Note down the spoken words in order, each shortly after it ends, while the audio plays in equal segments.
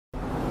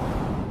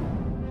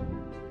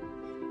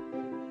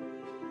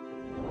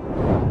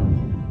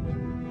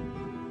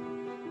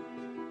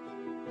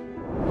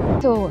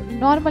So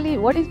normally,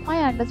 what is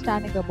my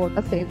understanding about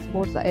the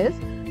Salesforce is,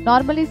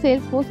 normally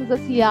Salesforce is a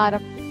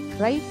CRM,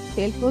 right?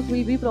 Salesforce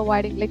will be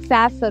providing like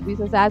SaaS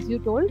services, as you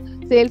told.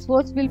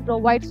 Salesforce will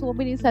provide so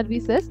many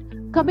services.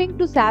 Coming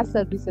to SaaS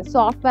services,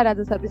 software as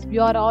a service, we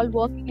are all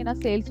working in a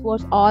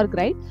Salesforce org,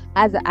 right?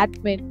 As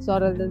admins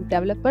or as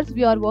developers,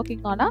 we are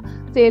working on a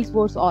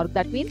Salesforce org.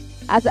 That means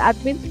as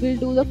admins will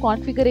do the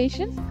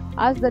configurations,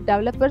 as the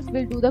developers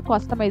will do the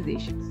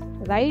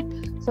customizations, right?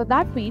 So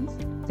that means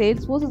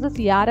Salesforce is a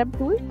CRM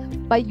tool.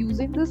 By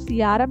using this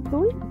CRM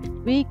tool,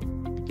 we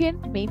can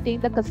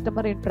maintain the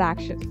customer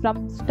interactions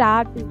from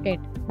start to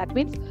end. That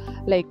means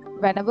like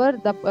whenever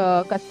the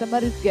customer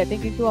is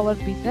getting into our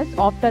business,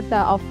 after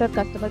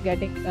customer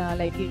getting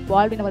like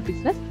involved in our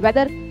business,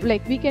 whether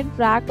like we can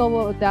track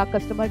the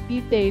customer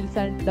details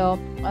and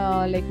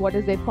like what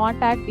is their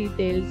contact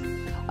details,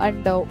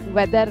 and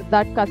whether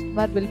that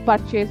customer will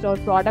purchase our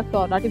product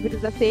or not, if it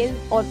is a sales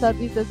or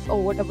services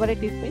or whatever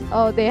it is,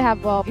 they have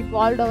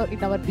involved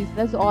in our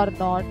business or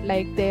not,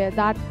 like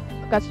that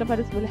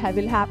customers will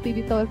happy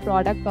with our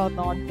product or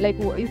not, like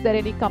is there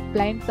any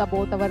complaints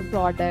about our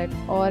product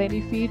or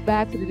any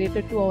feedbacks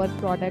related to our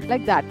product,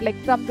 like that, like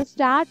from the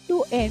start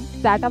to end,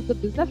 start of the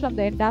business, from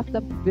the end of the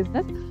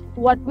business,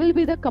 what will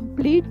be the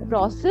complete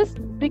process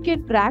we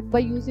can track by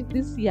using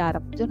this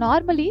CRM. So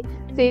normally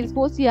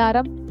Salesforce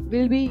CRM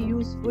will be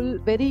useful,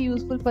 very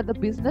useful for the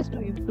business to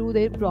improve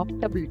their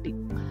profitability.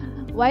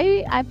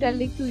 Why I'm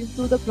telling to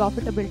improve the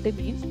profitability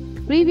means,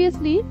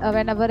 previously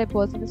whenever a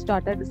person is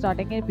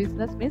starting a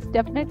business means,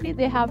 definitely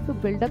they have to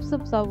build up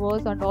some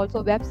servers and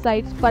also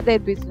websites for their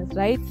business,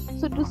 right?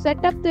 So to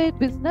set up their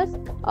business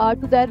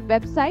to their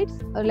websites,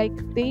 like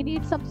they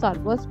need some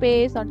server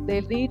space and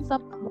they need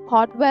some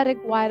hardware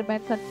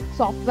requirements and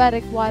software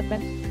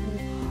requirements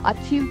to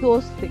achieve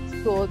those things,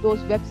 so those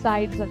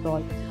websites and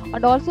all.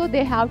 And also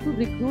they have to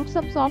recruit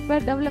some software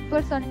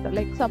developers and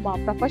like some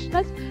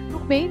professionals to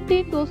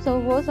maintain those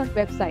servers and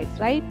websites,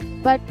 right?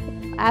 But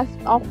as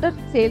after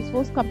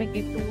Salesforce coming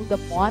into the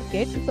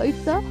market, so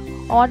it's a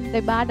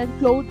on-demand and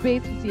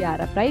cloud-based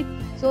CRM, right?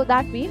 So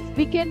that means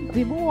we can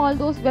remove all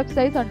those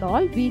websites and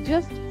all. We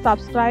just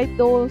subscribe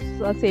those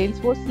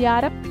Salesforce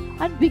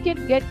CRM and we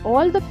can get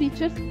all the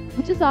features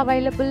which is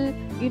available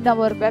in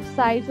our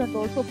websites and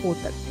also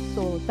portals.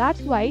 So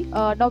that's why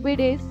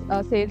nowadays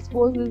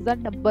Salesforce is the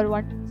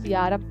 #1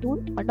 CRM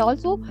tool, and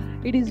also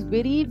it is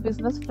very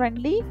business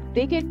friendly.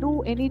 They can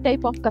do any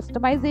type of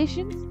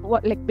customizations,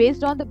 like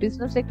based on the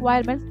business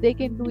requirements, they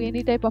can do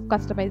any type of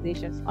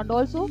customizations. And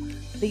also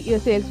the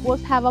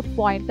Salesforce have a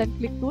point and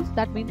click tools,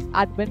 that means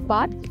admin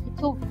part.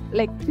 So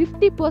like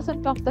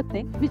 50% of the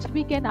thing which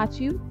we can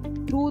achieve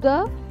through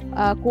the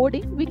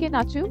coding, we can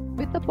achieve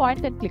with the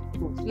point and click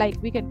tools. Like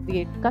we can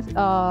create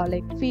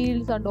like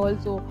fields and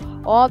also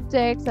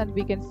objects, and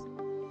we can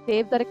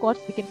save the records,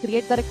 we can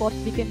create the records,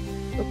 we can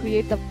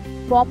create the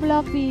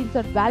formula fields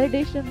and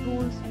validation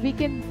rules. We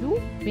can do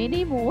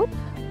many more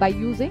by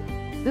using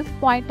this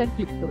point and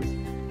click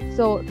tools.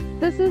 So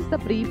this is the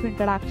brief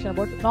introduction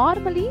about,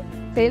 normally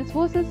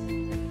Salesforce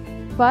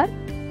is for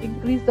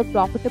increase the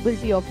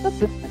profitability of the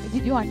business.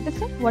 Did you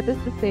understand what is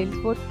the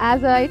Salesforce?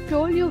 As I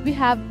told you, we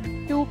have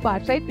two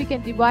parts, right? We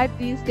can divide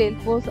these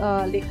Salesforce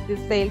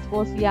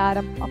Salesforce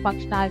CRM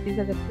functionalities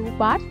as two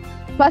parts.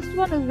 First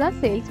one is the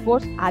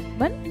Salesforce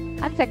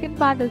admin, and second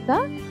part is the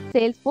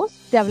Salesforce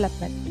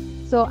development.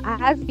 So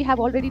as we have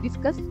already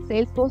discussed,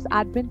 Salesforce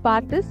admin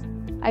part is,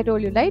 I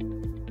told you, right,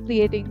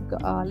 creating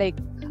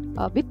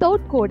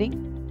without coding,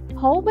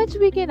 how much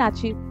we can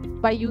achieve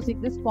by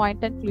using this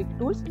point and click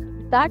tools,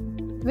 that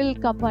will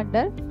come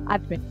under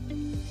admin.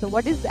 So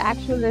what is the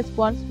actual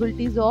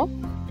responsibilities of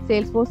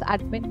Salesforce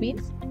admin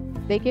means,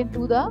 they can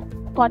do the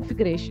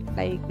configuration,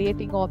 like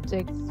creating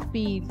objects,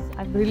 fields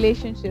and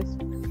relationships,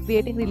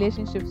 creating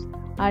relationships,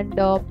 and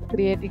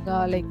creating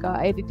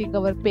editing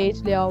our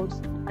page layouts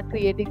and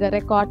creating the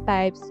record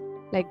types,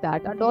 like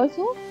that. And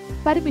also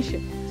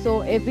permission.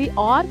 So every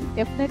org,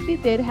 definitely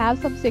they have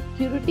some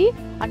security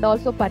and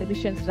also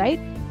permissions, right?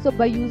 So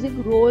by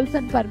using roles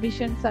and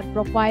permissions and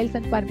profiles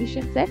and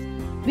permission sets,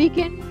 we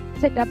can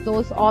set up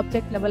those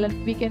object level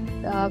and we can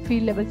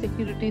field level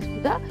securities to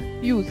the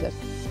users.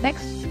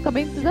 Next,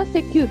 coming to the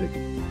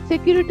security.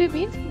 Security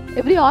means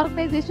every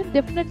organization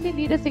definitely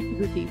need a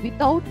security.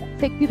 Without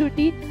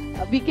security,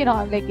 we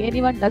cannot, like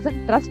anyone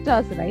doesn't trust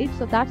us, right?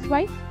 So that's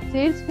why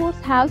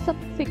Salesforce have some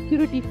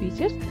security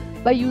features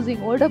by using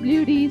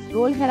OWDs,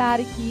 role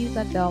hierarchies,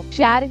 and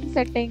sharing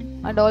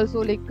setting, and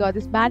also like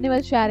this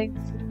manual sharing.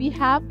 We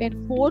have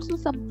enforced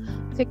some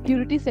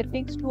security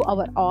settings to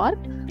our org.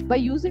 By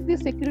using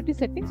these security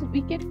settings,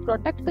 we can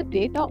protect the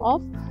data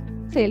of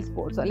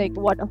Salesforce, like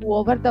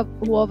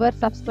whoever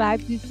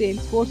subscribes these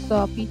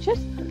Salesforce features.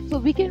 So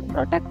we can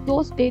protect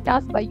those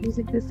data by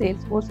using the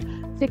Salesforce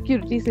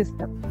security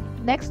system.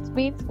 Next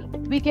means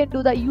we can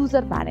do the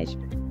user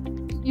management.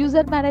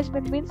 User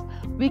management means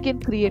we can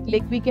create,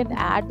 like we can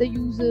add the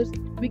users,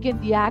 we can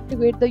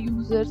deactivate the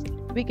users,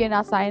 we can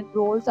assign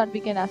roles and we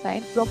can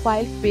assign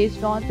profiles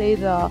based on their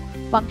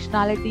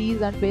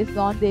functionalities and based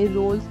on their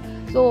roles.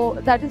 So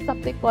that is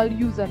something called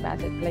user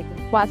management,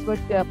 like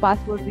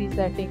password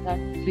resetting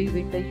and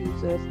freezing the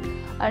users.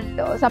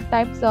 And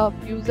sometimes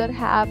user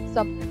have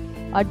some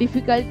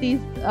difficulties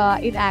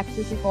in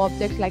accessing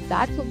objects like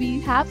that. So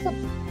we have some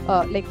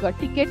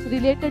tickets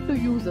related to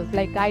users,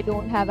 like I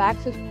don't have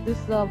access to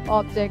this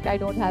object, I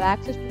don't have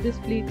access to this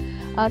fleet.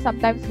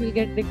 Sometimes we'll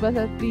get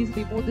requests, please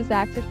remove this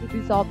access to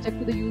this object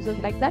to the users,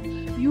 like that.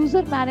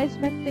 User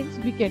management things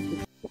we can do.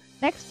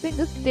 Next thing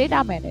is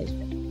data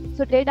management.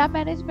 So data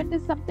management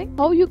is something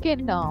how you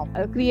can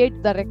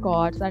create the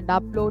records and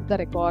upload the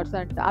records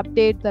and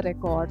update the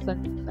records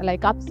and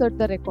like upsert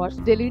the records,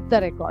 delete the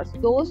records.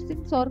 Those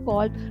things are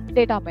called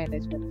data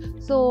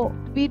management. So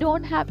we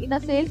don't have in a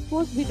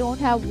Salesforce, we don't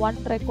have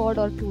one record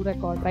or two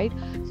record, right?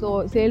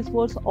 So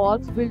Salesforce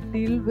orgs will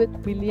deal with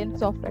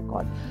millions of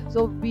records.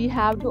 So we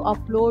have to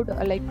upload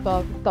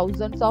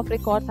thousands of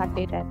records at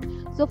a time.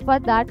 So for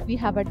that, we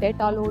have a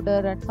data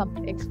loader and some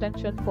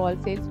extension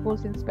called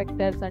Salesforce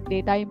Inspectors and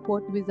Data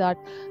Import Wizard.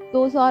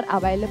 Those are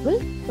available.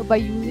 So by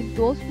using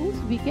those tools,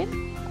 we can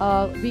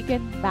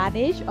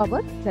manage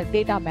our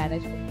data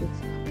management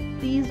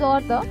tools. These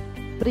are the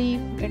brief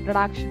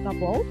introduction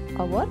about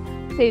our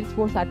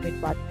Salesforce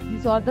admin part.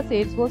 These are the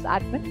Salesforce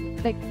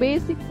admin, like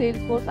basic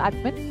Salesforce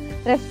admin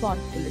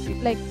responsibility.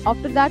 Like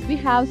after that, we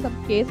have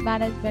some case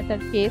management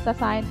and case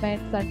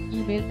assignments and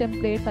email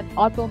templates and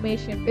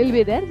automation will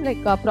be there,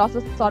 like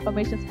process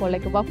automations called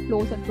like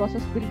workflows and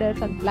process builders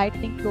and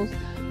lightning flows.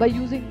 By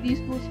using these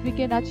tools, we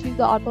can achieve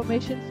the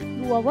automations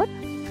through our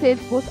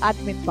Salesforce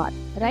admin part,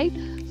 right?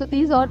 So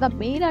these are the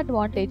main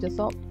advantages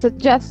of. So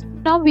just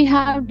now we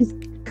have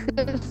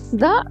discussed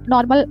the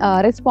normal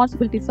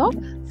responsibilities of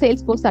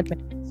Salesforce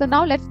admin. So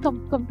now let's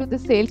come to the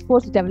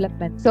Salesforce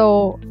development.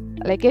 So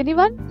like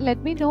anyone, let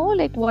me know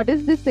like what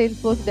is this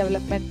Salesforce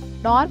development?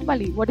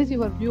 Normally, what is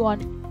your view on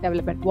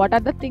development? What are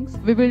the things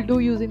we will do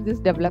using this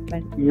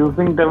development?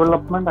 Using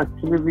development,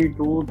 actually we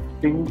do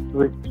things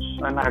which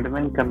an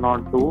admin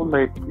cannot do.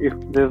 Like if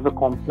there's a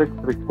complex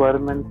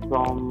requirement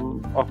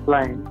from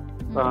offline,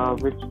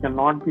 which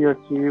cannot be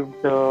achieved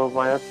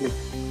via click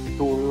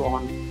tool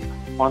on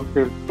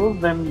Salesforce,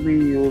 then we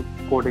use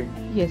coding.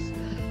 Yes.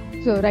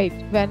 So right,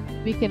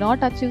 when we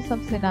cannot achieve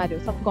some scenario,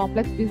 some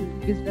complex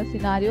business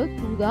scenario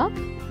through the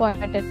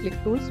point and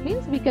click tools,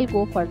 means we can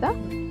go for the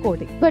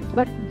coding.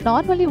 But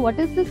normally, what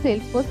is the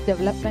Salesforce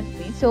development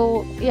mean?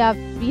 So yeah,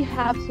 we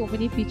have so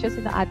many features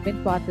in the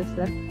admin part as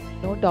well,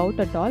 no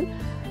doubt at all.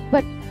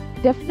 But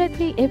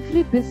definitely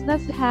every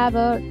business have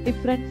a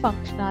different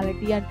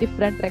functionality and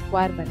different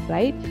requirement,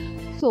 right?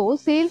 So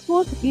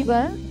Salesforce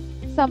given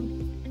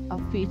some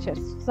features,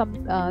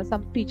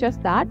 some features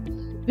that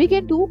we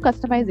can do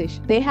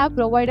customization. They have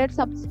provided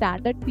some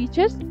standard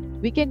features.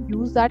 We can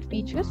use that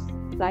features,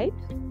 right?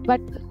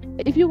 But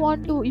if you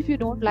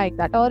don't like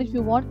that, or if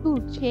you want to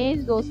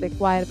change those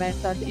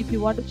requirements, and if you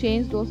want to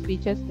change those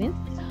features, means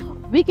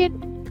we can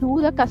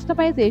do the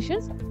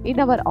customizations in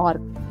our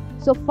org.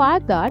 So for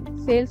that,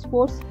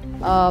 Salesforce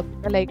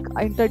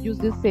introduce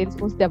this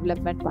Salesforce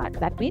development part.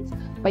 That means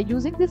by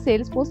using the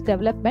Salesforce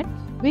development,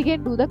 we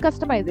can do the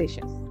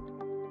customizations.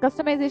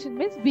 Customization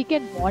means we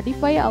can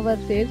modify our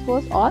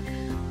Salesforce org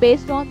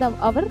based on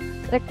our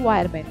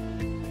requirement.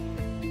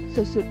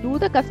 So to do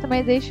the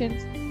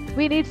customizations,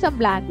 we need some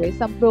language,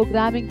 some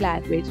programming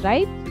language,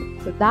 right?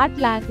 So that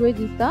language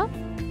is the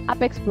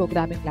Apex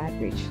programming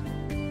language.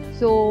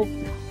 So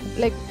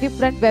like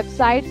different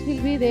websites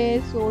will be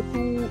there. So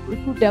to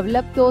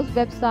develop those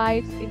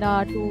websites,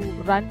 to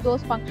run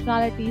those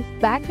functionalities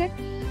backend,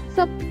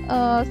 some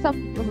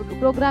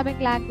programming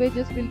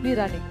languages will be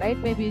running, right?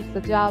 Maybe it's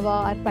the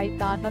Java or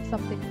Python or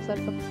something, or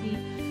some C.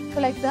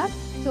 So like that.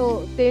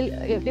 So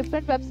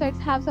different websites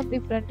have some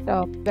different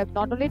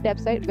not only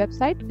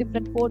website,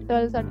 different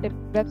portals and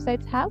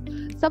websites have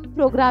some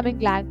programming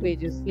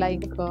languages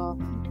like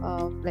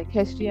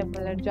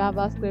HTML and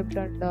JavaScript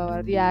and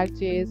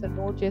React.js and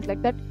Node.js,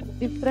 like that.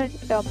 Different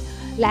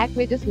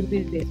languages will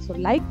be there. So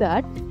like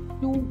that,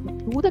 to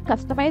do the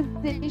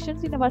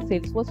customizations in our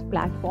Salesforce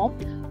platform.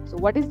 So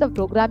what is the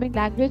programming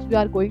language we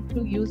are going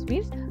to use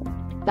means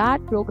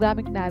that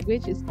programming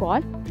language is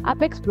called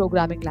Apex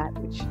programming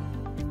language.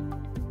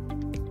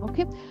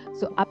 Okay,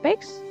 so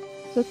Apex,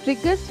 so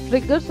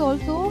triggers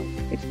also,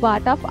 it's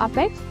part of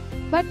Apex,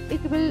 but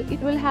it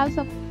will have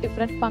some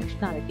different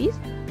functionalities.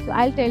 So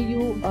I'll tell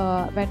you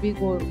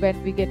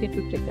when we get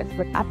into triggers.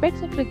 But Apex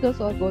and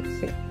triggers are both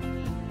same.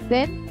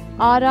 Then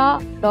Aura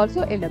and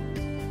also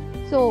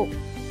LWC. So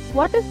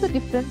what is the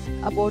difference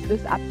about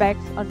this Apex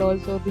and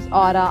also this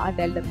Aura and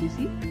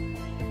LWC?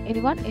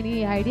 Anyone?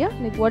 Any idea?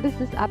 Like what is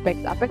this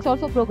Apex? Apex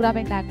also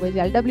programming language.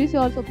 LWC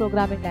also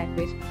programming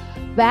language.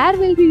 Where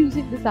will be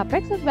using this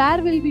Apex and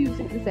where will be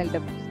using this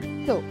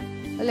LWC? So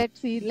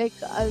let's see. Like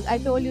I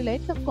told you,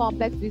 like some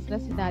complex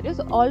business scenarios.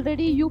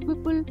 Already you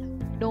people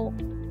know,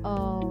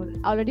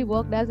 already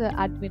worked as an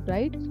admin,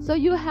 right? So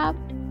you have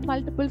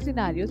multiple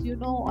scenarios. You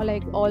know,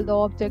 like all the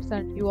objects,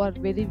 and you are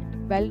very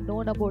well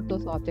known about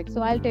those objects.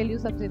 So I'll tell you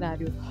some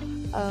scenario.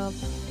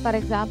 For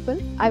example,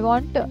 I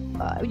want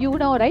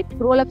right,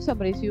 roll-up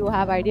summaries. You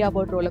have idea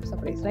about roll-up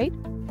summaries, right?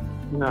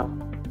 Yeah.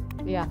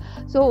 Yeah.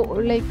 So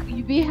like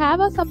we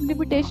have some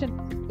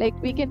limitation. Like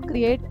we can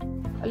create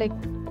like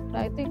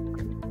I think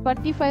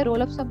 25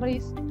 roll-up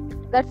summaries.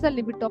 That's the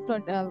limit of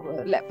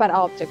per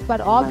object.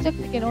 Per object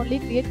we can only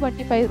create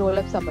 25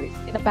 roll-up summaries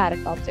in a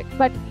parent object.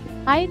 But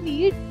I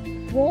need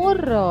more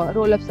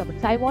roll-up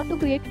summaries. I want to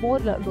create more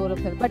roll-up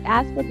summaries. But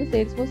as per the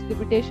Salesforce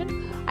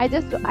limitation,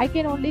 I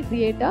can only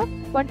create a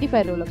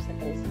 25 roll-up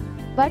summaries.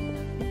 But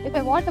if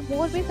I want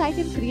more means I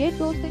can create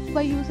those things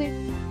by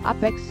using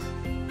Apex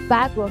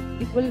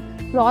background. It will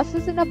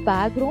process in a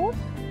background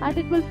and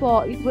it will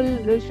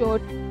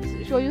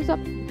show you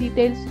some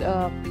details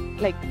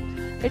like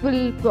it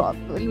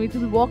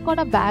will work on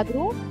a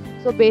background.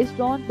 So based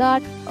on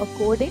that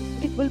coding,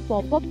 it will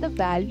pop up the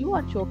value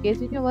and showcase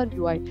in your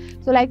UI.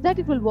 So like that,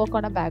 it will work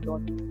on a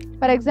background.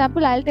 For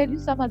example, I'll tell you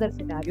some other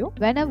scenario.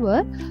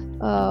 Whenever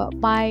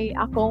my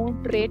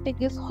account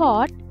rating is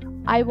hot,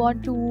 I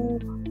want to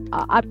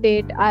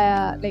update.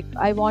 Like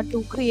I want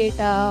to create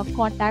a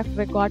contact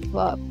record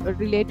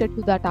related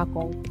to that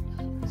account.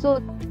 So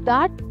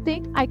that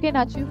thing I can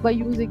achieve by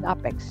using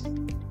Apex.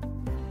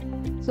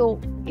 So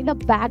in a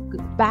back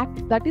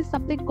that is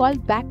something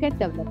called backend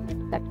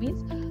development. That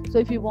means, so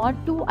if you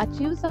want to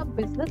achieve some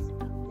business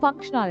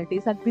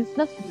functionalities and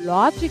business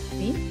logic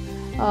means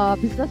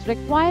business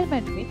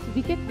requirement means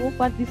we can go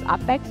for this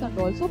Apex and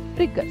also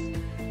triggers.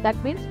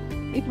 That means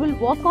it will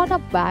work on a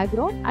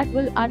background and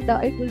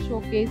it will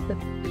showcase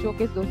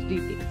those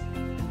details.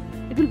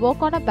 It will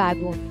work on a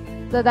background.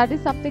 So that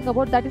is something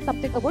about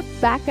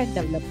backend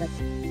development.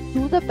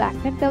 To the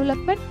backend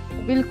development,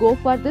 we'll go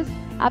for this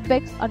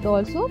Apex and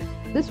also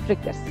this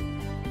triggers.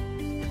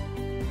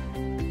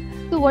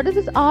 So what does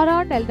this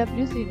RR and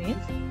LWC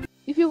means?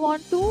 If you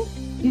want to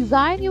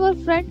design your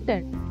front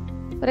end,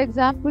 for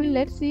example,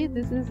 let's see,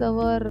 this is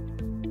our,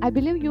 I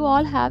believe you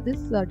all have this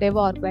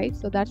DevOrg, right?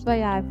 So that's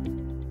why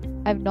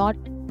I'm not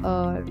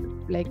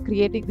like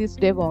creating this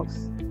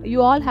DevOrgs.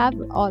 You all have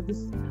this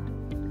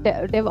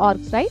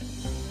DevOrgs, right?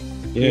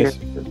 Yes.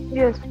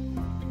 Yes.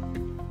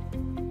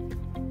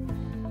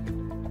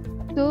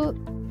 So,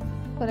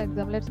 for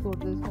example, let's go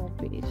to this home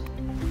page.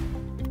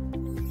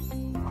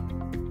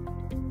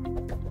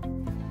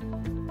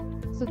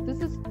 So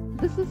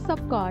this is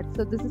some cards.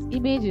 So this is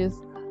images.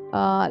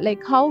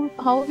 Like how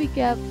we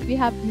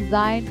have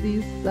designed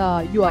this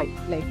UI,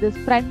 like this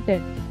front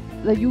end,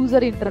 the user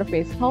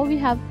interface. How we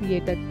have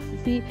created.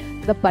 See,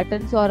 the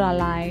buttons are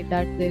aligned,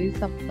 and there is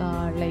some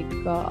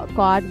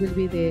card will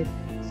be there.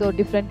 So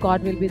different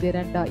card will be there,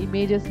 and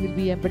images will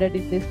be embedded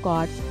in this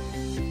cards.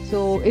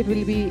 So it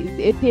will be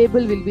a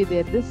table will be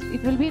there.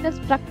 It will be in a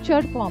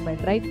structured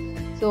format, right?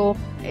 So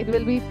it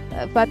will be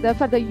for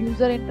the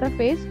user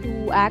interface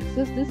to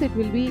access this. It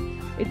will be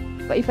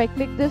if I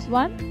click this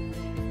one,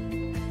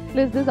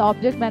 click this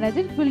object manager,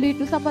 it will lead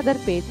to some other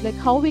page. Like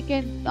how we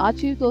can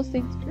achieve those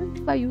things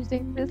by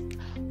using this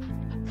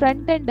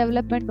front end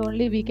development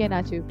only we can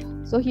achieve.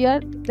 So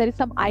here there is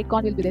some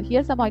icon will be there.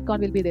 Here some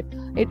icon will be there.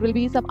 It will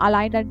be some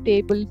aligned and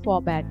table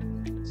format.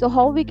 So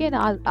how we can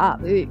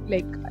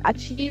like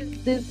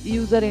achieve this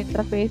user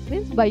interface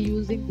means by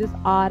using this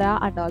ARA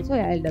and also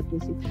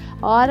LWC.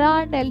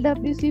 ARA and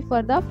LWC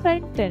for the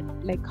front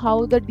end, like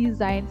how the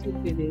designs will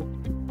be there.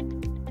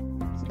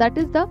 So that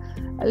is the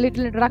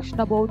little introduction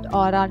about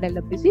ARA and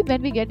LWC.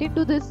 When we get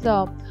into this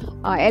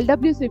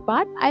LWC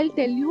part, I'll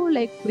tell you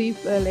like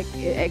brief,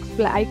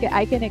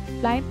 I can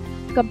explain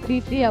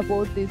completely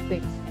about these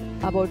things,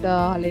 about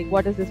like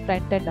what is this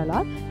front end and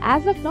all.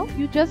 As of now,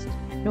 you just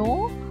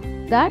know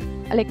that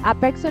like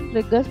Apex and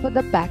triggers for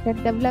the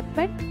backend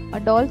development,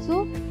 and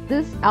also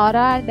this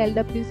ARA and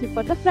LWC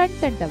for the front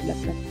end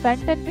development.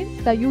 Front end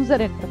means the user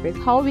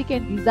interface, how we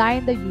can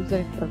design the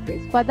user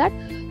interface. For that,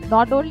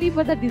 not only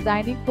for the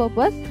designing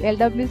purpose,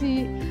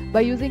 LWC,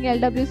 by using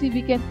LWC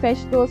we can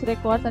fetch those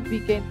records and we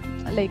can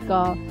like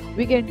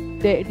we can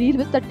deal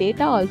with the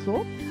data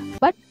also.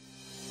 But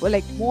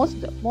like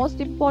most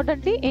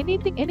importantly,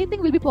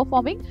 anything will be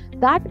performing,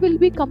 that will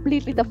be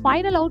completely, the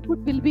final output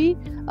will be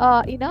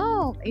in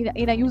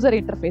a user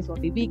interface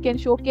only. We can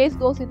showcase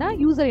those in a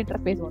user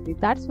interface only.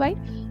 That's why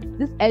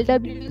this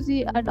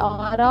LWC and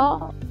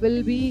ARA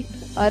will be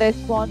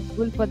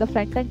responsible for the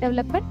front end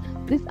development.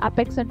 This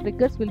Apex and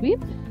triggers will be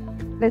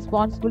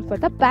responsible for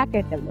the back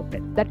end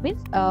development. That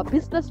means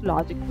business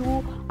logic.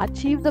 To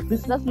achieve the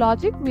business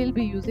logic, we'll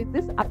be using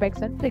this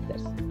Apex and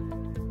triggers.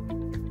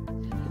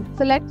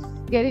 So let's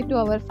get into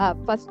our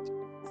first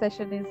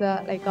session is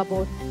like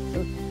about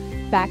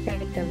backend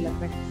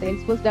development.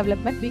 Salesforce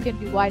development, we can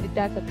divide it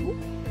as a two.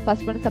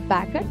 First one is a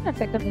backend and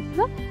second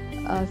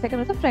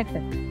is a front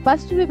end.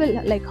 First we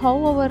will like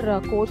how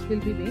our course will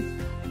be made.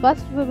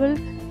 First we will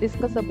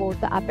discuss about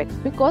the Apex,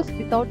 because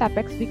without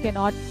Apex we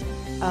cannot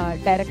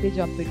directly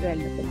jump into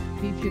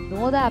LWC. If you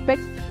know the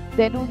Apex,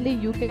 then only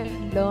you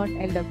can learn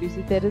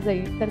LWC. There is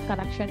an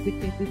interconnection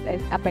between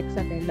this Apex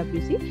and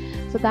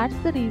LWC. So that's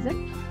the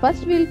reason.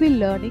 First we will be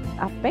learning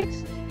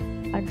Apex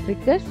and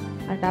triggers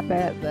and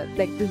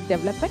like this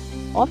development.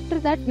 After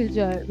that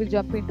we'll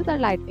jump into the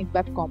Lightning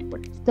Web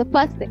components. The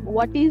first thing,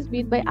 what is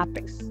mean by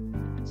Apex?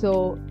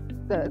 So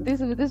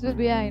this will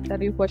be an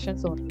interview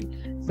questions only.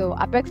 So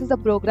Apex is a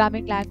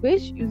programming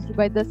language used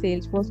by the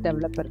Salesforce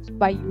developers.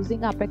 By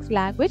using Apex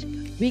language,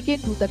 we can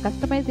do the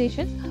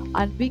customizations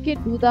and we can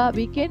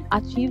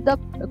achieve the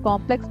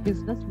complex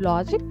business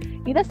logic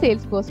in a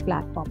Salesforce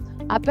platform.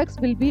 Apex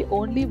will be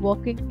only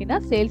working in a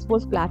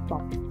Salesforce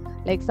platform.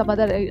 Like some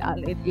other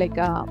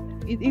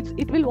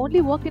it will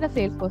only work in a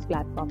Salesforce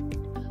platform,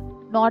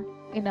 not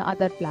in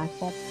another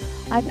platform.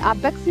 And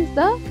Apex is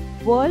the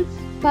world's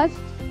first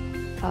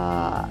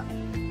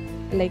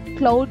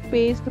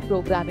cloud-based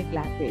programming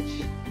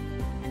language.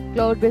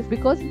 Cloud-based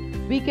because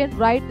we can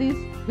write this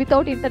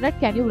without internet.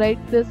 Can you write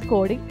this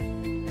coding?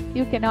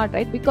 You cannot,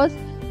 right? Because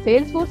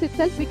Salesforce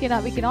itself, we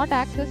cannot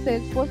access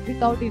Salesforce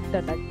without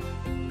internet,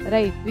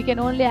 right? We can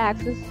only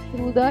access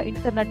through the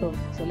internet only.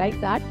 So like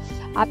that,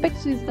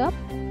 Apex is the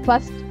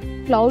first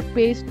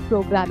cloud-based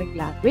programming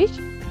language,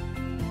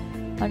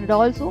 and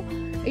also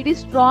it is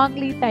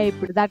strongly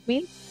typed. That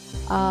means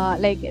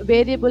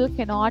variable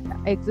cannot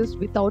exist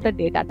without a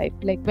data type.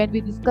 Like when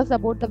we discuss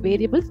about the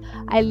variables,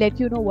 I'll let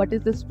you know what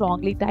is the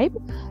strongly typed.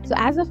 So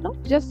as of now,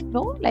 just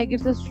know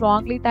it's a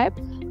strongly typed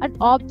and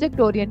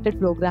object-oriented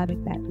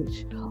programming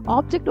language.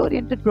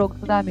 Object-oriented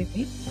programming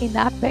means in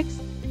Apex,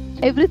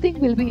 everything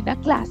will be in a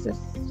classes.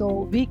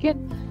 So we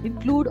can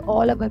include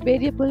all our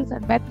variables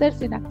and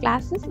methods in our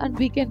classes, and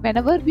we can,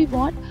 whenever we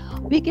want,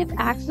 we can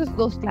access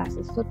those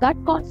classes. So that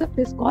concept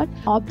is called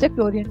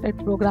object-oriented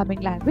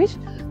programming language.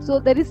 So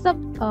there is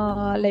some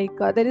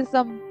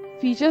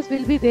features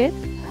will be there.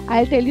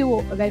 I'll tell you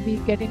when we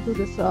get into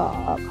this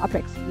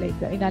Apex.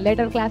 In our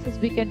later classes,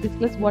 we can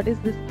discuss what is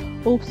this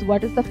OOPS,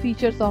 what is the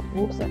features of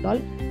OOPS and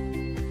all.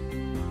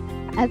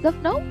 As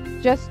of now,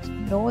 just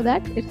know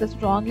that it's a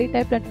strongly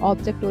typed and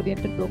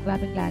object-oriented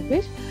programming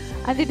language,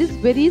 and it is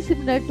very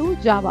similar to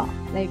Java.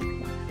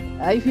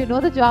 If you know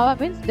the Java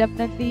means,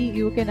 definitely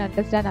you can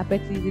understand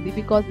Apex easily,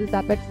 because this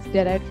Apex is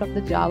derived from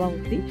the Java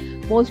only.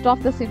 Most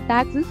of the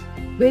syntax is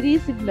very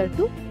similar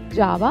to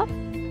Java.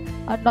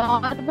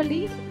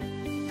 Normally,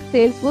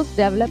 Salesforce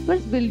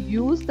developers will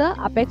use the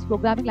Apex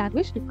programming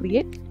language to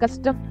create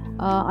custom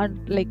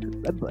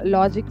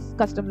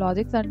custom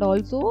logics, and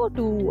also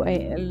to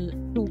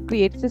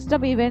create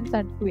system events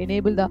and to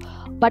enable the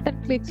button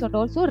clicks and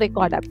also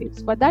record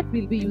updates. For that,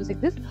 we'll be using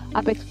this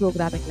Apex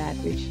programming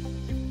language.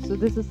 So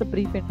this is a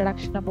brief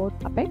introduction about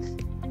Apex.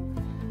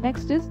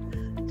 Next is,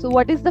 so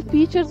what is the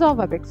features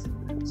of Apex?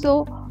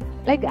 So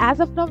as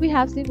of now, we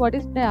have seen what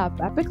is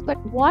Apex, but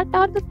what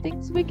are the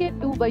things we can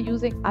do by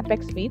using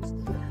Apex means,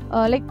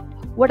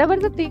 whatever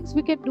the things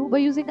we can do by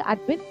using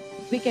admin,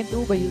 we can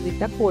do by using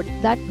the code.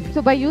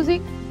 So by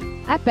using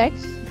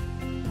Apex,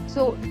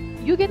 so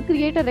you can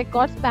create a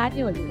records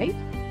manually, right?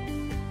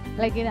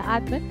 Like in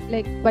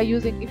admin, by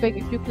using, if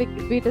you click,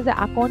 if it is an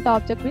account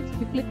object means, if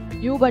you click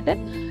new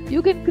button,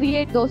 you can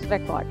create those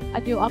record, a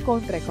new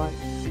account record.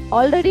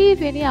 Already,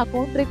 if any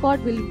account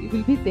record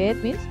will be there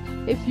means,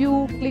 if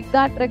you click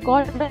that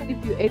record and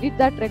if you edit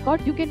that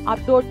record, you can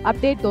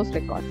update those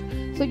records.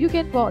 So you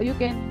can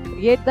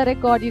create the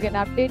record, you can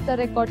update the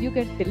record, you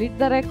can delete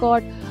the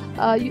record.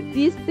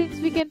 These things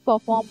we can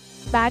perform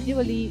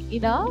manually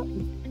in a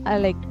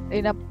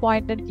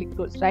point and click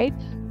tools, right?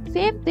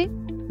 Same thing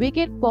we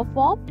can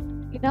perform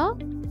in a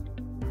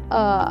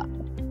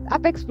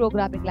Apex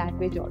programming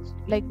language also.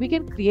 We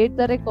can create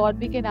the record,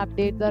 we can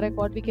update the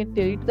record, we can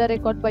delete the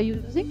record by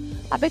using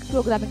Apex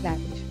programming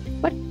language.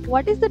 But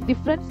what is the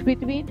difference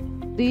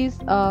between these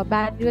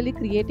manually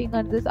creating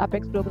and this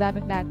Apex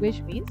programming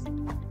language means?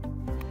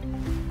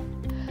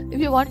 If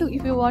you want to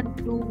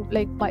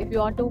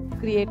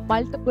create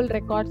multiple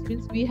records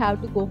means, we have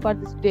to go for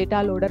this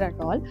data loader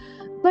and all.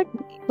 But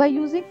by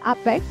using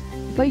Apex,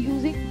 by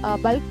using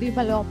bulk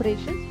demal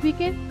operations, we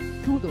can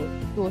do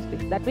those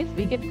things. That means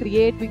we can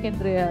create, we can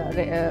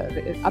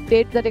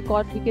update the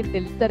records, we can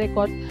delete the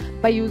records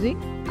by using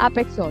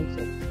Apex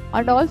also.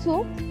 And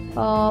also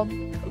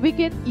we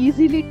can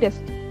easily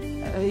test.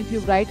 If you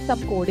write some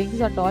codings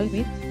and all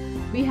means,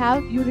 we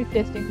have unit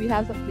testing. We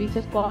have some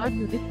features called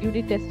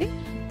unit testing.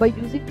 By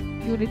using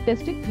unit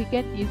testing, we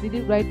can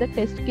easily write the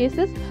test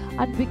cases,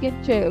 and we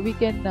can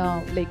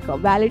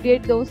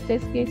validate those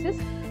test cases.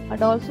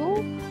 And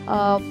also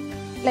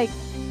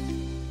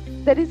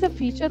there is a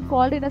feature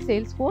called in a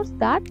Salesforce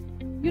that,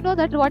 you know,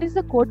 that what is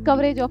the code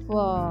coverage of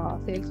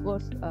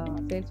Salesforce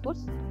test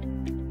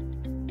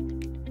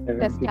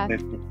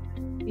case?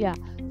 Yeah,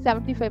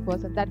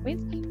 75%. That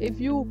means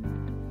if you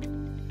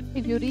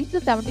reach the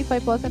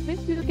 75%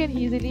 means, you can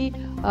easily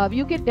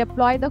you can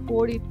deploy the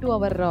code into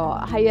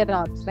our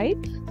hierarchies, right?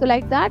 So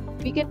like that,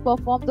 we can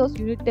perform those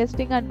unit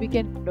testing, and we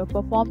can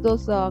perform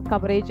those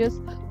coverages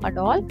and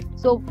all.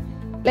 So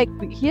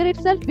here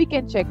itself we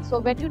can check. So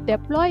when you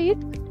deploy it,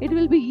 it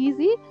will be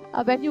easy.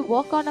 When you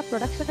work on a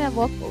production and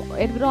work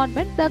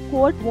environment, the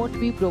code won't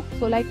be broke.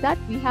 So like that,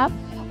 we have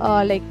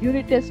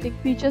unit testing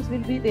features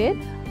will be there.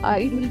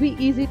 It will be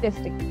easy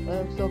testing.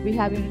 So we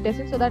have unit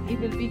testing, so that we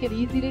can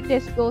easily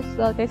test those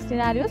test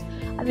scenarios,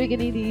 and we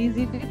can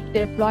easily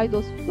deploy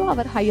those to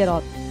our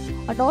hierarchy.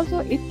 and also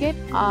it can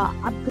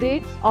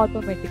upgrades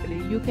automatically.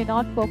 You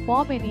cannot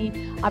perform any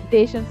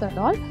updations and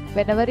all.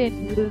 Whenever a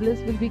new release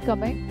will be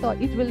coming, so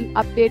it will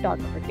update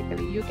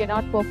automatically. You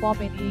cannot perform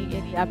any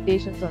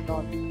updations and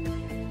all.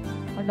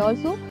 And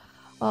also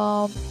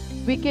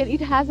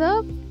it has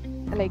a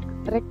like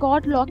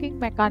record locking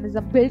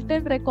mechanism,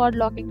 built-in record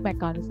locking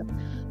mechanism.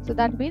 So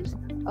that means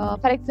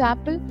for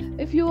example,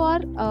 if you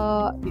are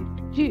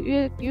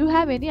you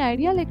have any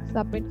idea like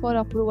submit for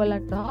approval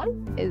and all,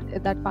 is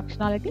that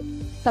functionality,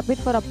 submit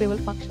for approval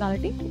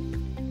functionality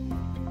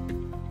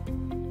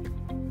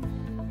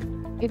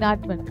in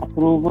admin?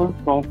 Approval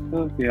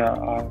process,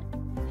 yeah.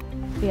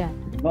 Yeah.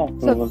 No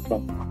approval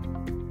process.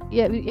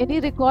 Yeah, any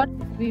record,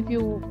 if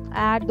you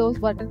add those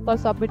buttons for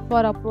submit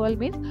for approval,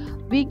 means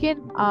we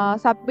can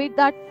submit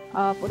that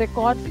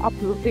records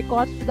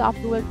to the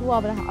approval to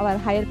our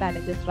higher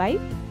managers, right?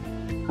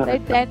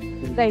 Correct.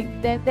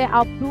 Then they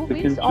approve You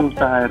means can choose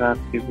the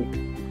hierarchy.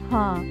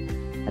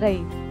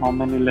 right. How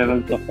many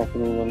levels of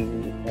approval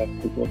you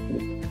have to go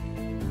through.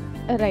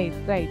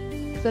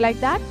 Right. So like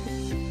that,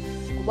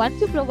 once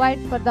you provide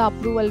for the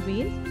approval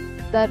means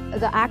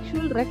the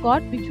actual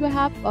record which you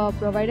have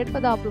provided for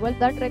the approval,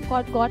 that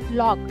record got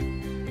locked.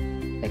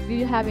 Like, do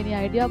you have any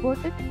idea about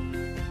it?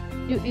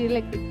 You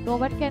like no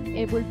one can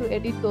able to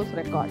edit those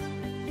records.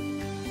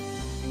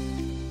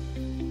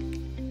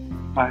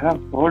 I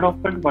have heard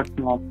of it, but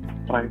not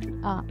tried it.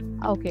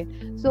 Okay.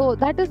 So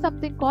that is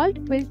something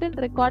called built-in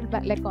record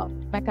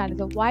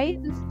mechanism. Why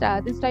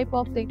this type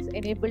of things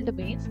enabled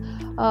means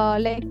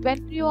like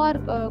when you are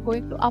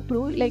going to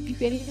approve, like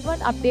if anyone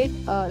update,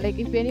 like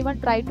if anyone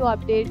try to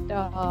update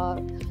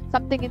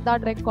something in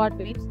that record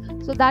means,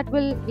 so that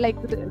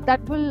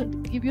will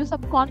give you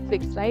some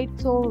conflicts, right?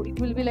 So it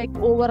will be like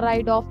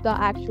override of the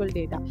actual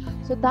data.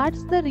 So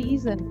that's the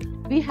reason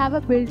we have a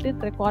built-in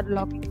record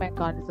locking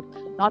mechanism.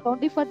 Not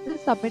only for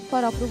this submit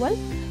for approval,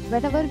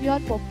 whenever we are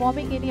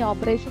performing any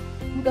operation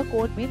to the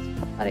code means,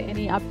 or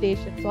any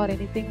updations or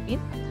anything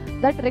means,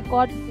 that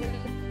record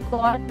will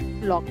got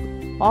locked.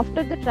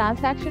 After the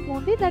transaction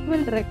only that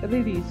will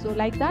release. So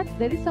like that,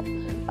 there is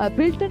some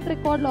built-in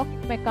record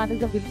locking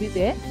mechanism will be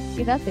there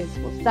in a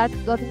Salesforce. That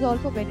is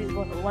also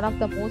one of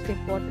the most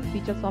important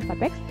features of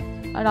Apex.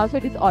 And also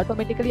it is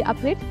automatically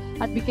upgrades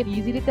and we can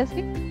easily test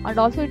it. And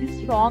also it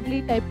is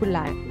strongly typed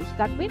language.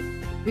 That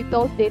means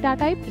without data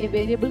type, a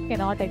variable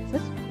cannot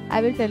exist.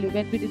 I will tell you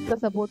when we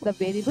discuss about the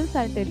variables.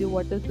 I'll tell you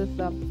what is this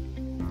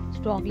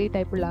strongly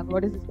typed language,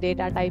 what is this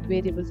data type,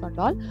 variables and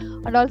all.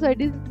 And also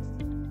it is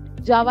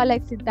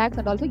Java-like syntax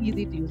and also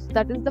easy to use.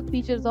 That is the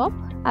features of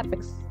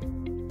Apex.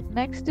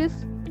 Next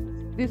is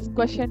this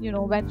question,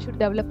 when should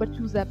developer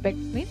choose Apex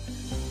means?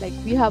 Like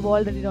we have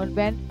already known,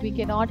 when we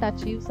cannot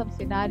achieve some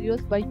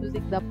scenarios by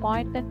using the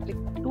point and click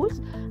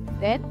tools,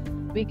 then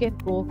we can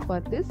go for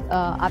this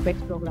Apex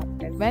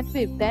programming. And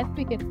then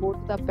we can go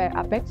to the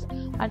Apex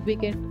and we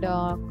can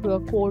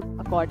code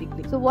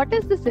accordingly. So what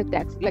is the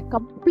syntax? Like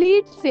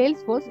complete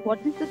Salesforce,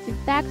 what is the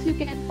syntax you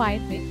can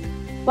find means?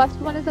 First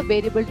one is a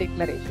variable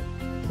declaration.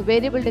 So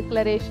variable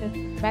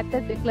declarations,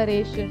 method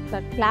declarations,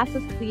 and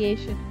classes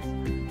creations,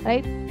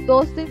 right?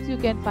 Those things you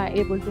can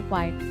able to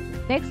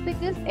find. Next thing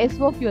is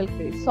SOQL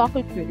queries,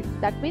 SOQL queries.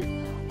 That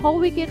means how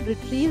we can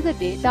retrieve the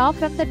data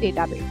from the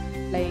database.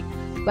 Like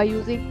by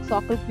using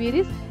SOQL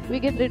queries, we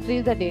can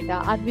retrieve the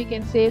data and we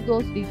can save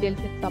those details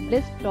in some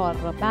list or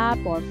a map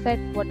or set,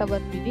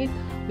 whatever we need.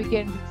 We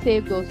can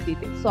save those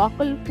details.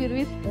 SOQL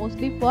queries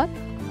mostly for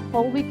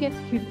how we can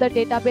hit the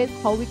database,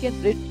 how we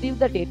can retrieve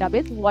the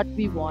database, what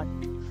we want.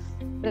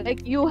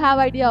 Like you have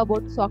idea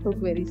about SOQL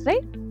queries,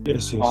 right?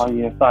 Yes.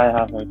 Yes, I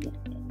have idea.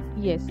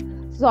 Yes.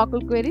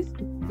 SOQL queries,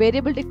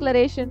 variable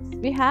declarations,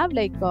 we have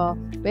like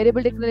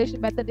variable declaration,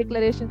 method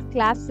declarations,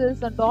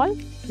 classes and all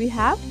we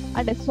have,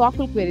 and a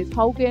SOQL queries,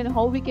 how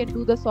we can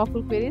do the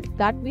SOQL queries,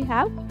 that we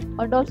have,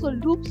 and also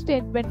loop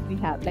statement we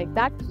have. Like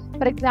that,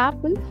 for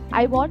example,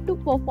 I want to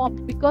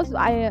perform, because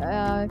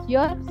I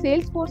here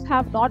Salesforce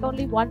have not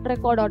only one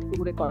record or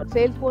two records,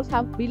 Salesforce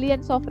have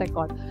billions of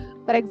records.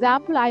 For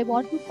example, I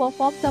want to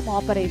perform some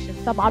operation,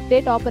 some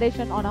update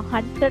operation on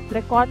 100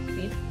 records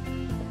means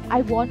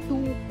I want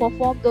to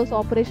perform those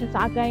operations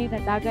again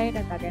and again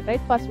and again,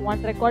 right? First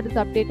one record is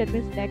updated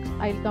means next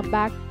I'll come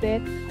back there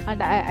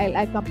and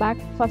I'll come back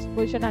first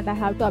position and I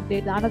have to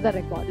update another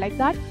record. Like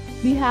that,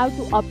 we have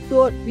to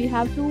upload, we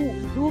have to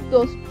group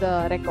those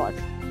records.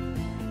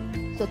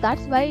 So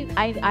that's why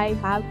I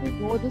have to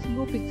know this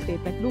looping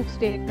statement, loop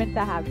statement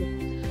I have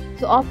to.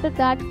 So after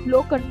that,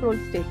 flow control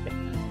statement.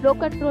 Flow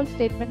control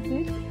statement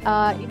means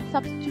in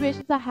some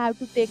situations I have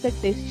to take a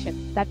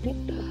decision. That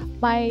means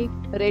my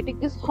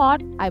rating is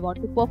hot, I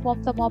want to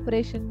perform some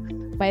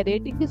operations. My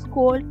rating is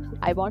cold,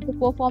 I want to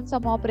perform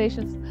some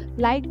operations.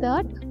 Like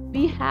that,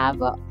 we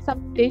have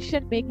some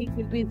decision making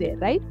will be there,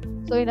 right?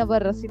 So in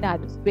our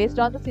scenarios, based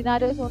on the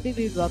scenarios only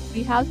we work.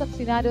 We have some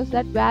scenarios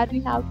that where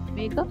we have to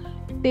make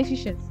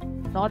decisions.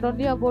 Not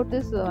only about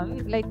this,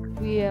 like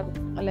we have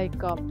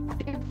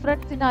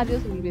different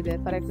scenarios will be there.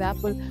 For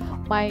example,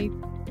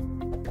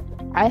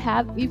 I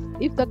have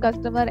if the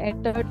customer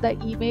entered the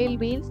email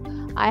means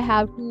I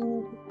have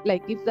to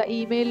like if the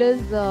email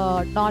is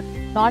not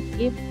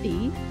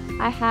empty,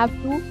 I have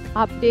to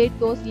update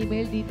those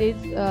email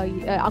details,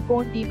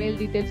 account email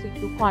details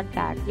into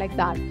contact, like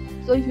that.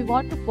 So if you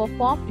want to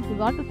perform, if you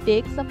want to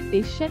take some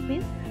decision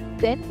means,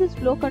 then this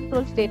flow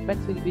control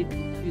statements will be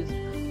used.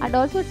 And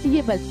also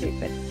TML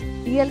statement.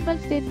 TML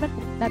statement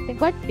is nothing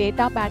but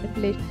data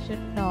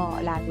manipulation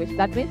language.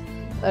 That means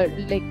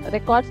like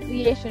records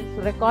creations,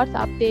 records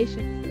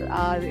updations,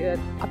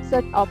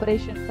 upset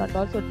operations, and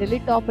also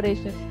delete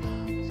operations.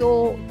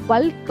 So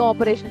bulk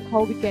operations,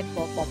 how we can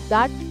perform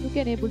that, you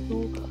can able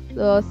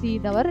to see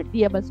in our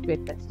TML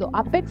statements. So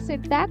Apex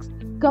syntax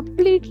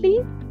completely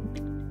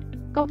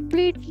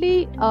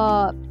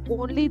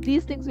only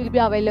these things will be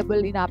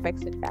available in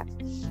Apex syntax.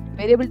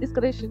 Variable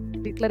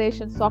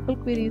declarations, SOQL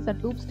queries,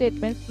 and loop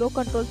statements, flow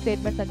control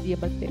statements, and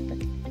TML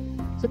statements.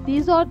 So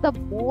these are the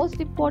most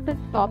important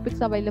topics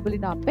available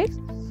in Apex.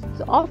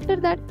 So after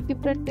that,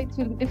 different things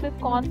will be, different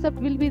concept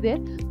will be there.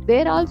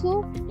 There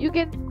also you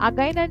can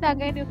again and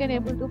again you can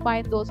able to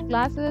find those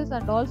classes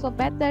and also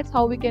methods,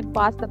 how we can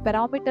pass the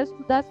parameters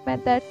to those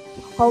methods,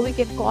 how we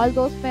can call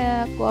those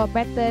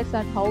methods,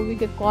 and how we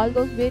can call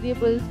those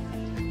variables,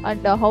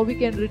 and how we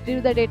can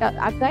retrieve the data.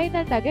 Again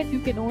and again you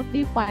can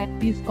only find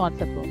these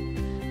concepts.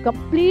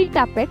 Complete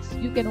Apex,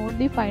 you can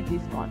only find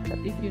this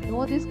concept. If you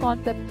know this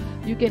concept,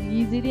 you can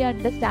easily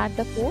understand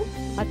the code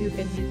and you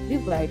can easily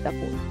write the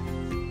code.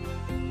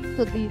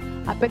 So the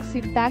Apex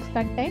syntax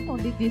contain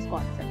only these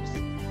concepts.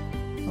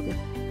 Okay.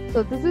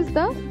 So this is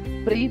the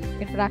brief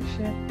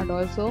introduction and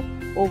also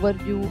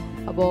overview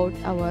about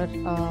our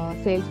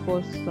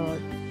Salesforce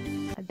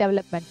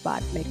development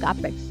part, like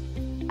Apex.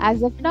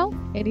 As of now,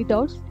 any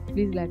doubts?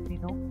 Please let me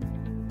know.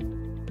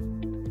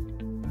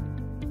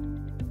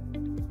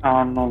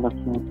 No, that's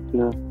not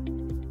clear.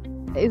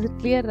 Is it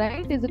clear,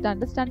 right? Is it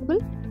understandable?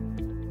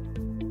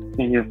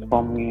 Yes,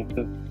 for me it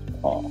is.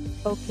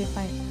 Okay,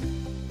 fine.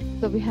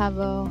 So we have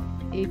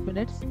 8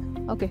 minutes.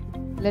 Okay,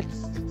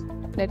 let's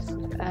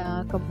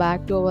come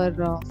back to our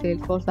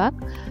Salesforce app.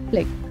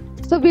 Like,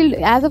 so we'll,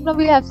 as of now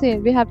we have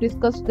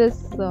discussed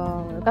this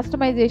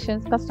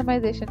customization,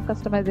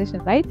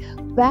 right?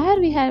 Where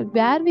we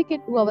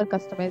can do our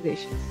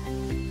customizations.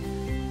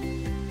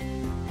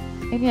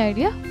 Any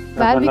idea?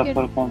 Where we can?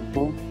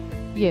 Console.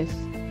 Yes.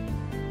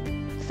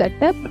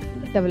 Setup,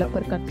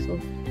 developer console.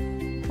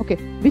 Okay.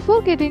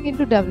 Before getting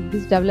into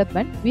this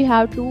development, we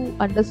have to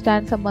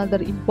understand some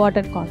other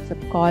important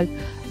concept called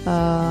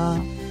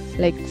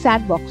like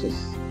sandboxes.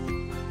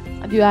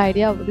 Do you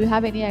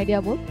have any idea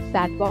about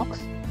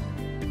sandbox?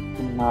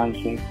 No,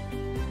 yes.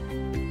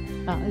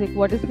 Like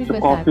what is mean by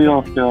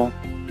sandbox?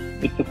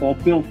 It's a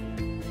copy of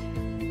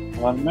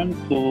environment.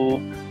 So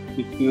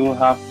if you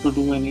have to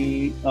do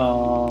any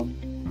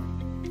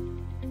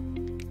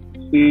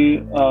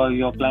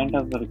your client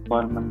has a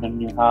requirement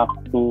and you have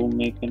to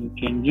make any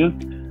changes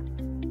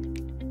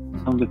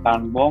from the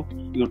sandbox,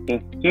 you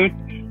test it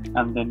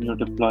and then you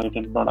deploy it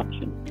in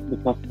production,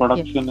 because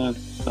production is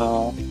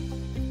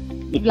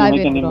if live you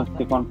make any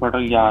mistake on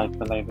product, it's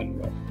a live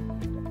environment.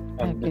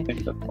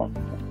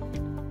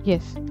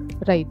 Yes,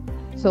 right.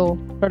 So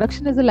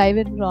production is a live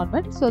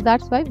environment, so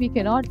that's why we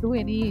cannot do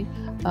any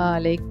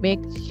like make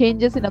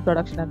changes in a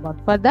production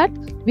environment. For that,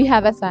 we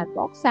have a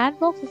sandbox.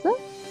 Sandbox is a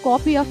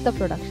copy of the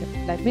production.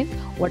 That means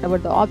whatever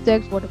the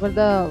objects, whatever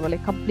the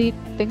like complete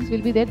things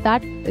will be there,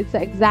 that it's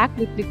the exact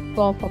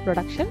replica of a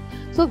production.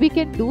 So we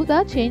can do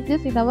the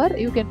changes in our,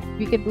 we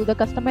can do the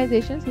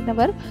customizations in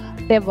our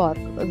dev org.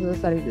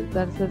 Sorry,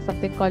 there's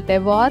something called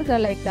dev org or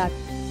like that.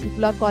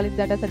 People are calling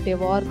that as a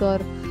dev org or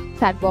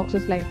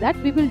sandboxes like that.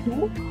 We will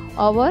do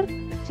our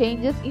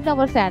changes in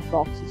our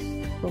sandboxes.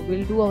 So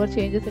we'll do our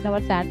changes in our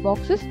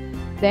sandboxes.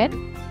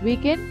 Then we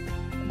can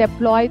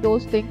deploy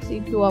those things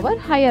into our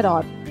higher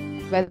org,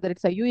 whether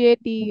it's a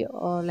UAT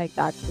or like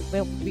that.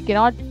 We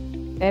cannot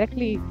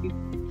directly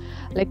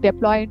like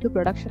deploy into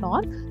production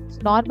org. So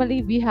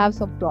normally we have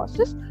some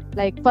process.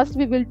 Like first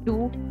we will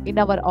do in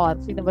our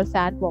orgs, in our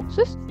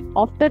sandboxes.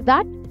 After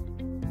that,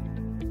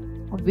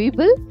 we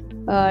will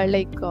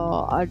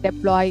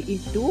deploy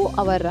into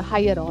our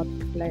higher org.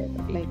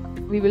 Like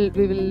we will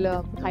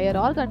higher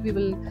org, and we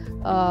will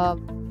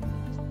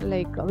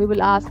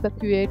ask the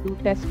QA to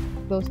test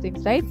those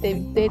things, right?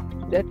 They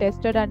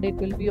tested and it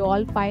will be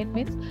all fine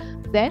means,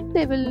 then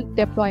they will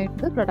deploy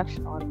into the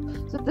production org.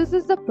 So this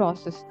is the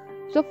process.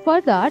 So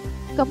for that,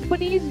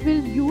 companies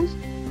will use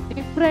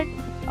different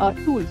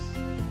tools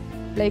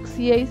like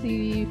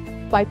CI/CD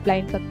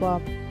pipelines.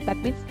 That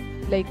means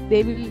like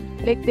they will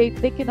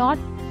they cannot,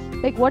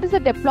 like what is the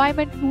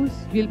deployment tools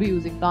we'll be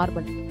using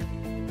normally?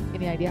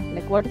 Any idea?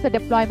 Like what is the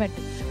deployment?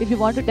 If you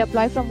want to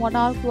deploy from one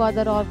org to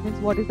other org, means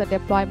what is the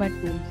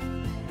deployment tools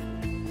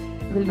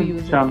we'll be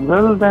using?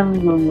 General, then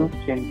you use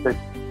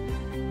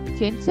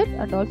change set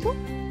and also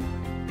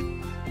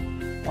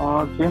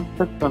change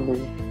set only.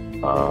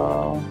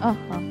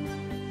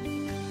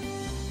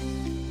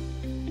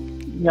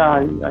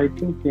 Yeah, I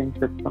think change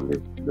set only.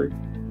 Right.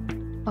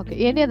 Okay.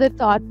 Any other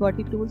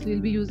third-party tools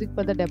we'll be using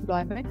for the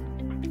deployment?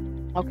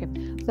 Okay.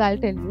 So I'll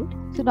tell you.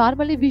 So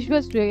normally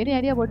Visual Studio, any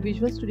idea about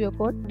Visual Studio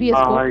Code? VS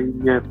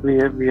Code? Yes, we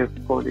have VS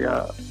Code.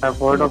 Yeah, I've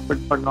heard Yes. of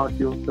it but not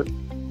used it.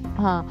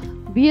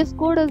 VS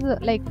Code is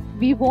like,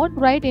 we won't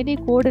write any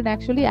code, and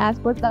actually as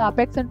per the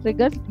Apex and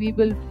triggers, we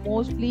will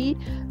mostly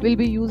will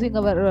be using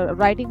our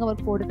writing our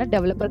code in a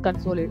developer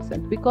console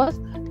itself, because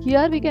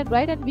here we can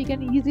write and we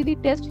can easily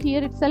test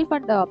here itself,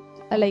 and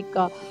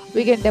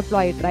we can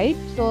deploy it, right?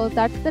 So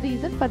that's the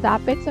reason for the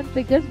Apex and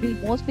triggers we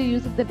mostly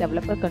use in the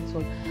developer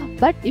console.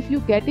 But if you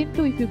getting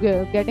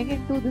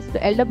into this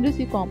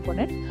LWC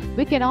component,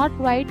 we cannot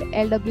write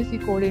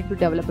LWC code into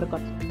developer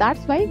console.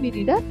 That's why we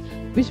need a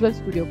Visual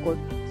Studio Code.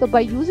 So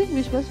by using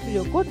Visual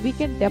Studio Code, we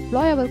can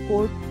deploy our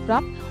code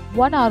from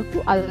one org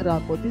to other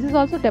org. This is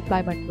also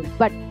deployment tool.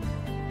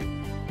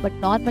 But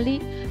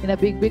normally in a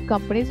big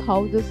companies,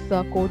 how this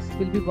codes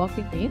will be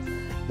working means,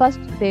 first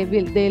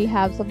they'll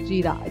have some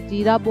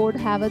Jira board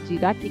have a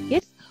Jira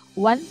tickets.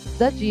 Once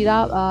the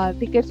Jira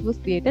tickets was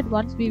created,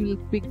 once we will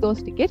pick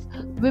those tickets,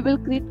 we will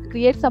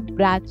create some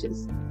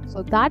branches.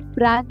 So that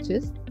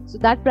branches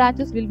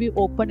will be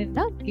open in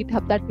a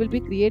GitHub, that will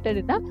be created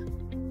in a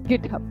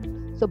GitHub.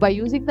 So by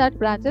using that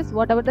branches,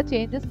 whatever the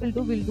changes we'll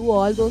do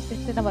all those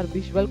things in our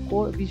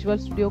Visual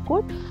Studio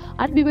Code,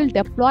 and we will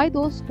deploy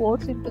those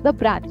codes into the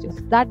branches.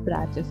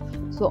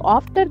 So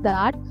after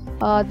that,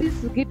 this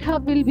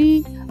GitHub will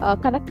be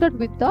connected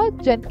with the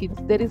Jenkins.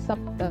 There is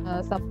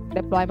some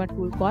deployment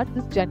tool called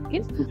this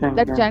Jenkins.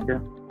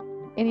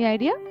 Any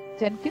idea?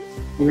 Jenkins?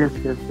 Yes,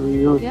 we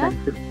use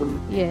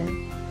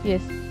Jenkins.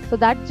 Yes. So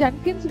that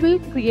Jenkins will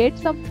create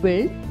some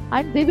build,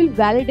 and they will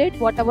validate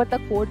whatever the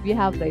code we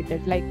have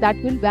written. Like that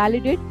will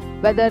validate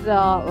whether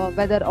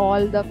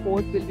all the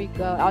code will be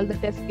all the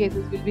test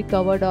cases will be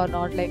covered or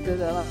not. Like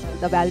the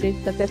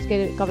validation, the test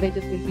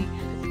coverages will be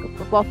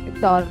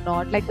perfect or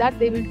not. Like that,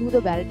 they will do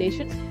the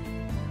validations,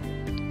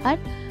 and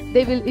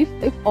they will,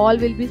 if all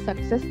will be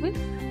successful,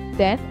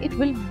 then it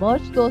will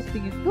merge those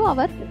things into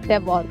our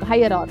dev org,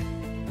 higher org.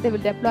 They will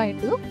deploy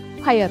into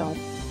higher org.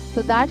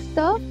 So that's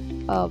the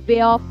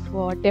way of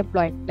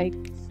deploying. Like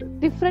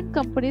different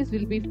companies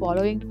will be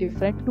following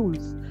different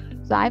tools.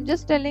 So I'm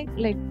just telling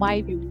like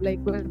my view.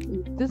 Like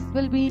this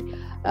will be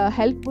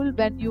helpful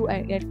when you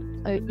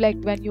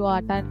when you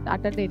attend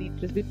any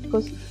interview,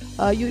 because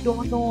you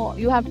don't know,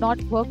 you have not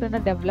worked in a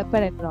developer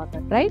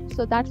environment, right?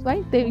 So that's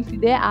why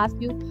if they ask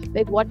you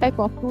like what type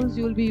of tools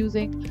you will be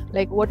using,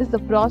 like what is the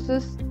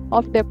process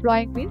of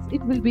deploying means,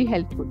 it will be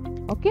helpful.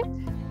 Okay,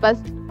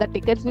 first the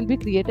tickets will be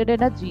created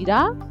in a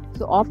Jira.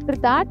 So after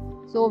that,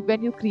 so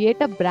when you create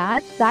a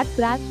branch, that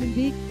branch will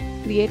be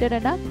created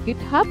in a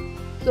GitHub.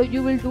 So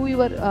you will do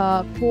your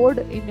code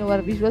in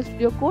your Visual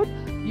Studio Code.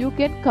 You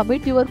can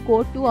commit your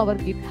code to our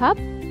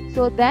GitHub.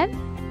 So then,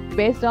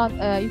 based on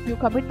if you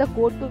commit the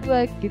code to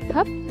a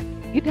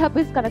GitHub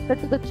is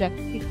connected to the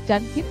Jenkins.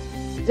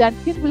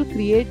 Jenkins will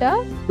create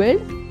a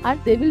build,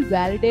 and they will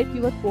validate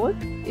your code.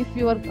 If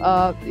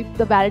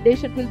the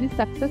validation will be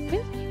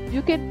successful,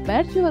 you can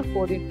merge your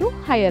code into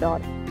higher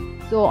org.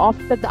 So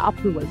after the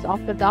approvals,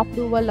 after the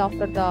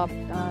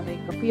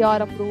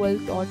PR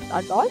approvals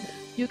and all,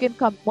 you can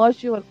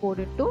merge your code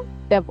into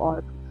dev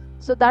org.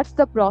 So that's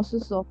the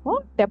process of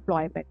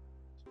deployment.